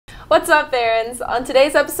What's up, Barons? On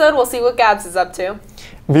today's episode, we'll see what Gabs is up to.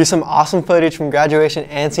 View some awesome footage from graduation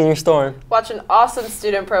and senior storm. Watch an awesome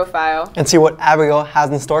student profile. And see what Abigail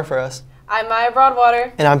has in store for us. I'm Maya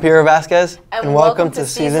Broadwater. And I'm Piero Vasquez. And welcome to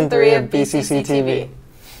Season 3 of BCC TV.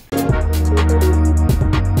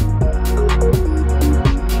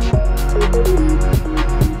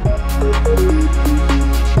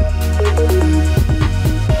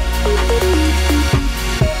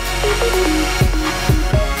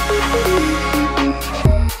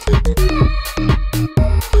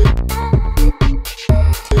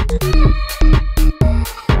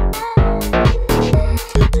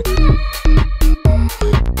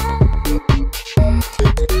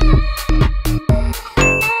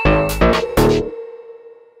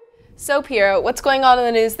 So Piero, what's going on in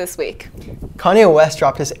the news this week? Kanye West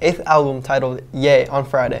dropped his 8th album titled Ye on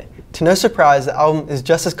Friday. To no surprise, the album is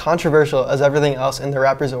just as controversial as everything else in the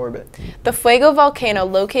rapper's orbit. The Fuego volcano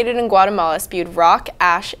located in Guatemala spewed rock,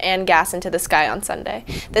 ash, and gas into the sky on Sunday.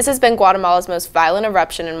 This has been Guatemala's most violent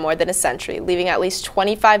eruption in more than a century, leaving at least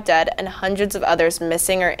 25 dead and hundreds of others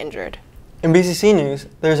missing or injured. In BCC news,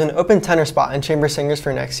 there's an open tenor spot in chamber singers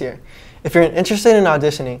for next year. If you're interested in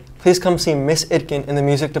auditioning, please come see Miss Itkin in the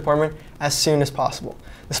music department as soon as possible.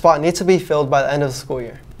 The spot needs to be filled by the end of the school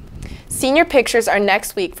year. Senior pictures are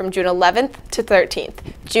next week from June 11th to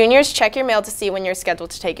 13th. Juniors, check your mail to see when you're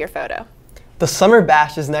scheduled to take your photo. The Summer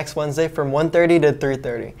Bash is next Wednesday from 1:30 to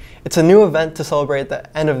 3:30. It's a new event to celebrate the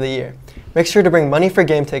end of the year. Make sure to bring money for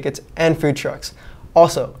game tickets and food trucks.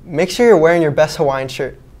 Also, make sure you're wearing your best Hawaiian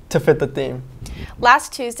shirt to fit the theme.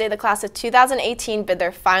 Last Tuesday, the class of 2018 bid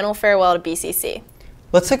their final farewell to BCC.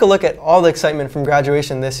 Let's take a look at all the excitement from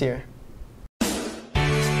graduation this year.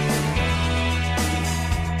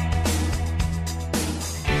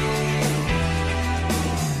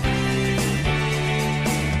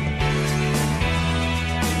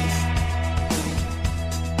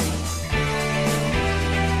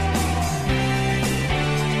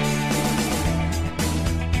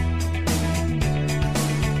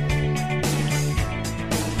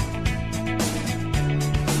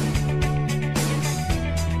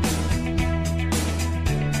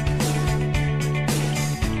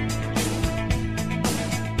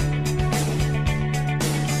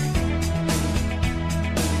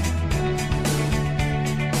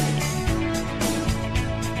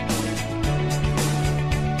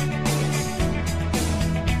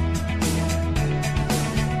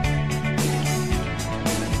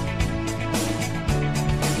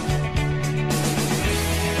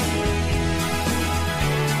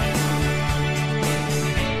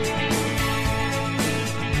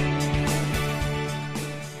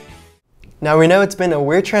 Now we know it's been a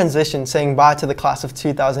weird transition saying bye to the class of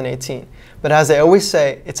 2018, but as they always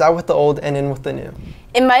say, it's out with the old and in with the new.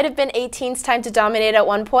 It might have been 18's time to dominate at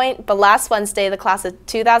one point, but last Wednesday the class of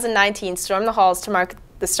 2019 stormed the halls to mark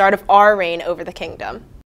the start of our reign over the kingdom.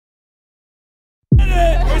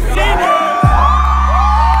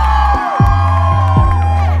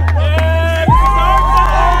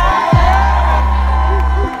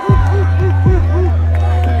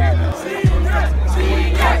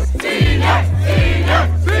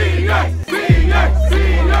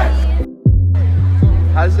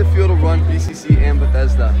 How does it feel to run BCC and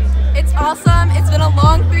Bethesda? It's awesome. It's been a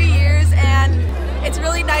long 3 years, and it's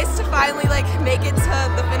really nice to finally make it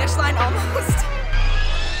to the finish line almost.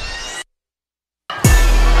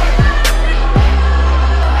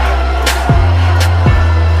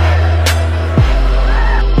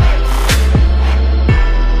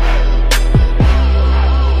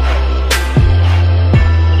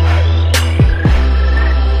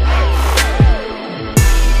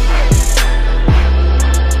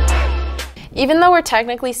 Even though we're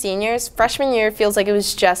technically seniors, freshman year feels like it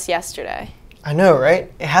was just yesterday. I know,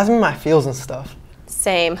 right? It has me in my feels and stuff.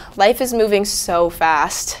 Same. Life is moving so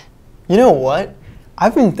fast. You know what?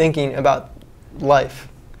 I've been thinking about life.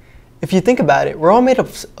 If you think about it, we're all made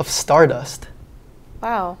of stardust.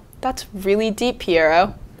 Wow, that's really deep,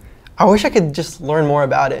 Piero. I wish I could just learn more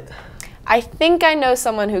about it. I think I know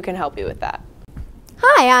someone who can help you with that.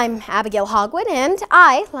 Hi, I'm Abigail Hogwood, and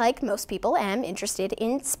I, like most people, am interested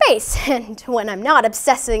in space. And when I'm not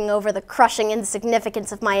obsessing over the crushing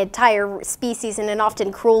insignificance of my entire species in an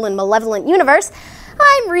often cruel and malevolent universe,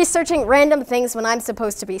 I'm researching random things when I'm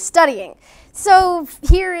supposed to be studying. So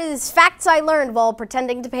here is facts I learned while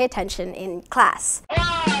pretending to pay attention in class.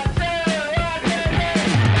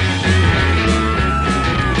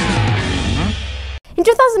 In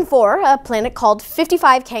 2004, a planet called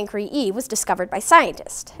 55 Cancri E was discovered by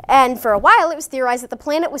scientists. And for a while, it was theorized that the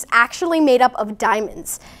planet was actually made up of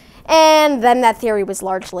diamonds. and then that theory was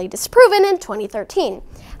largely disproven in 2013.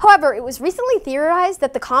 However, it was recently theorized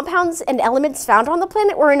that the compounds and elements found on the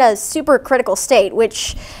planet were in a supercritical state,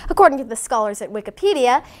 which, according to the scholars at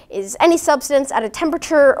Wikipedia, is any substance at a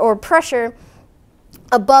temperature or pressure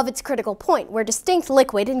above its critical point, where distinct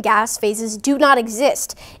liquid and gas phases do not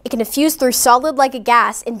exist. It can diffuse through solid like a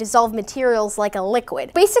gas and dissolve materials like a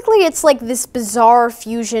liquid. Basically, it's like this bizarre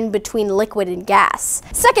fusion between liquid and gas.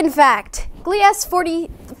 Second fact, Gliese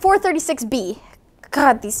 436b,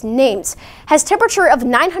 God, these names, has temperature of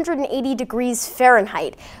 980 degrees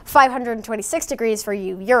Fahrenheit, 526 degrees for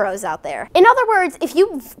you Euros out there. In other words, if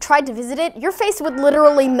you tried to visit it, your face would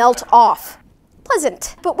literally melt off.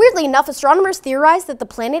 Pleasant. But weirdly enough, astronomers theorize that the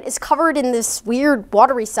planet is covered in this weird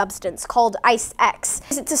watery substance called Ice X.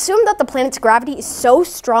 It's assumed that the planet's gravity is so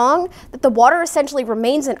strong that the water essentially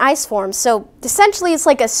remains in ice form, so essentially it's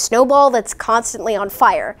like a snowball that's constantly on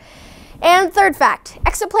fire. And third fact,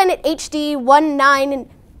 exoplanet HD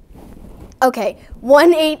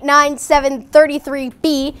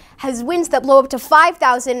 189733b has winds that blow up to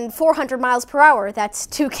 5,400 miles per hour, that's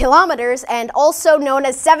 2 kilometers, and also known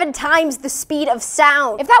as 7 times the speed of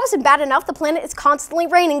sound. If that wasn't bad enough, the planet is constantly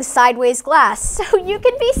raining sideways glass, so you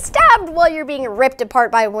can be stabbed while you're being ripped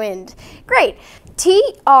apart by wind. Great.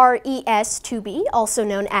 TRES-2b, also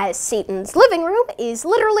known as Satan's living room, is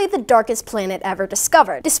literally the darkest planet ever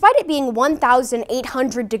discovered. Despite it being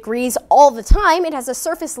 1,800 degrees all the time, it has a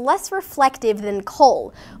surface less reflective than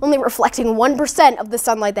coal, only reflecting 1% of the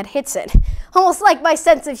sunlight that hits it. Almost like my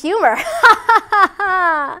sense of humor.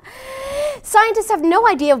 Scientists have no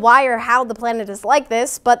idea why or how the planet is like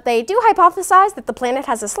this, but they do hypothesize that the planet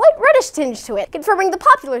has a slight reddish tinge to it, confirming the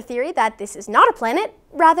popular theory that this is not a planet,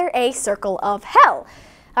 rather a circle of hell.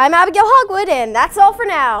 I'm Abigail Hogwood, and that's all for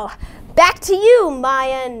now. Back to you,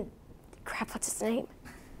 Maya. Crap, what's his name?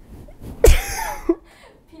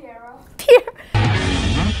 Piero. Piero.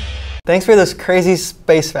 Thanks for those crazy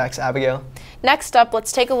space facts, Abigail. Next up,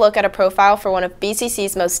 let's take a look at a profile for one of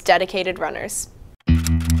BCC's most dedicated runners.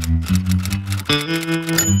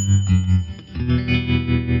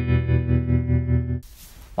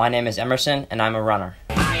 My name is Emerson, and I'm a runner.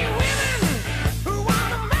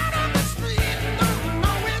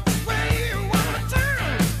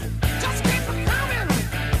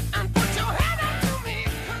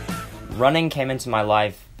 Running came into my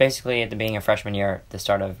life basically at the beginning of freshman year, the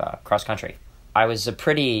start of cross country. I was a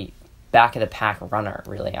pretty back of the pack runner,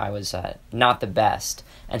 really. I was not the best.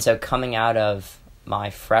 And so coming out of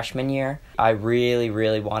my freshman year, I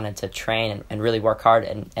really wanted to train and really work hard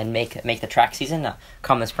and make the track season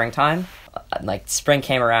come the springtime. Like spring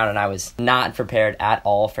came around and I was not prepared at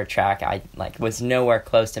all for track. I was nowhere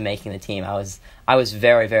close to making the team. I was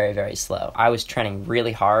very slow. I was training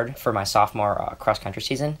really hard for my sophomore cross country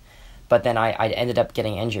season. But then I ended up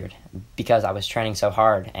getting injured because I was training so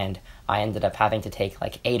hard, and I ended up having to take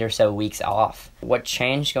like 8 or so weeks off. What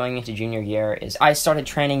changed going into junior year is I started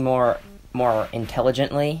training more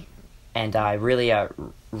intelligently, and I really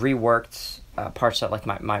reworked parts of like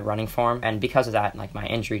my running form. And because of that, like my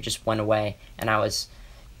injury just went away, and I was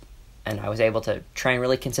able to train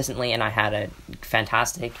really consistently, and I had a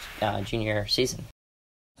fantastic junior season.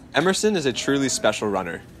 Emerson is a truly special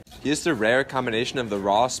runner. He is the rare combination of the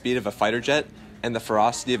raw speed of a fighter jet and the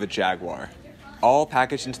ferocity of a jaguar, all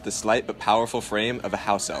packaged into the slight but powerful frame of a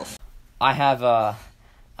house elf. I have a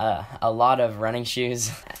lot of running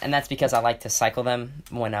shoes, and that's because I like to cycle them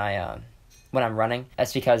when I'm running.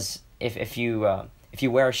 That's because if you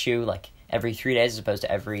wear a shoe like every 3 days as opposed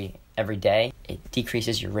to every day, it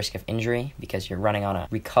decreases your risk of injury because you're running on a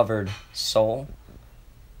recovered sole,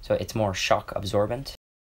 so it's more shock absorbent.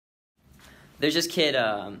 There's this kid,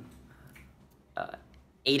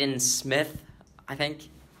 Aiden Smith, I think.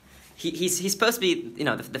 He's supposed to be,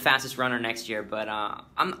 the fastest runner next year, but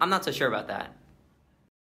I'm not so sure about that.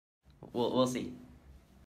 We'll see.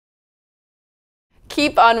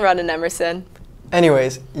 Keep on running, Emerson.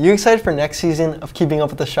 Anyways, you excited for next season of Keeping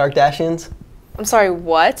Up with the Sharkdashians? I'm sorry,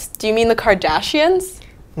 what? Do you mean the Kardashians?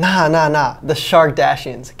 Nah, the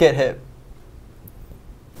Sharkdashians. Get hip.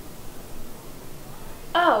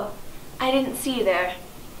 Oh, I didn't see you there.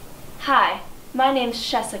 Hi, my name's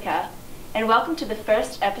Shessica, and welcome to the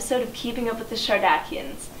first episode of Keeping Up with the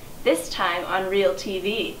Sharkdashians, this time on Real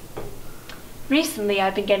TV. Recently,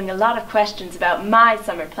 I've been getting a lot of questions about my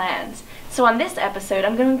summer plans, so on this episode,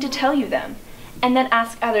 I'm going to tell you them, and then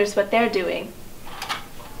ask others what they're doing.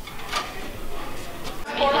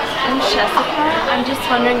 I'm Shessica. I'm just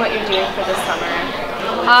wondering what you're doing for the summer.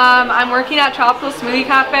 I'm working at Tropical Smoothie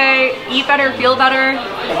Cafe, Eat Better, Feel Better.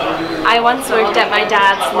 I once worked at my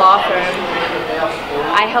dad's law firm.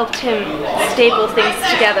 I helped him staple things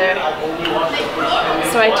together.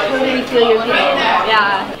 So I totally feel your pain.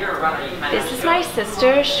 Yeah. This is my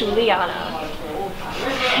sister, Juliana.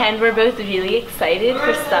 And we're both really excited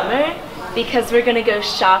for summer because we're gonna go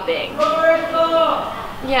shopping.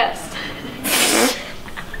 Yes.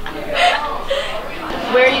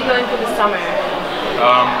 Where are you going for the summer?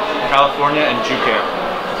 California and Jew camp.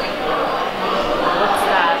 What's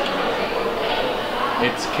that?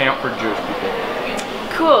 It's camp for Jewish people.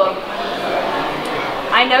 Cool.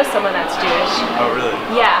 I know someone that's Jewish. Oh, really?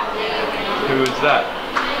 Yeah. Who is that?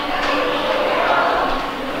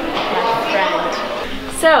 My friend.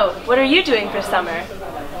 So, what are you doing for summer?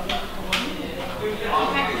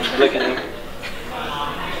 Licking.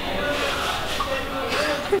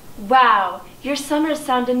 Wow, your summers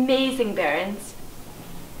sound amazing, Barons.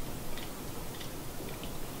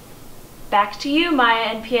 Back to you, Maya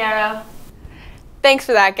and Piero. Thanks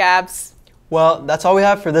for that, Gabs. Well, that's all we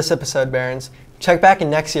have for this episode, Barons. Check back in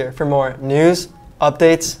next year for more news,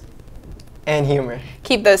 updates, and humor.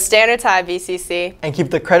 Keep those standards high, VCC. And keep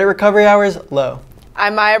the credit recovery hours low.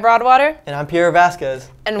 I'm Maya Broadwater. And I'm Piero Vasquez.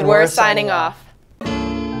 And we're signing off.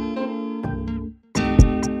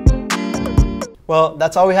 Well,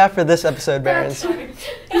 that's all we have for this episode, Barons. Made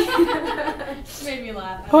me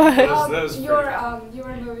laugh. What? You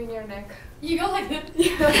were moving your neck. You go like this. She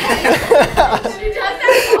does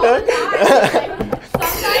that all the time.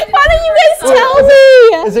 Why don't you guys tell me?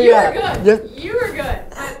 Is it You were good. Yeah. You were good.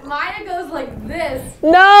 But Maya goes like this.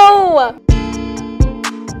 No!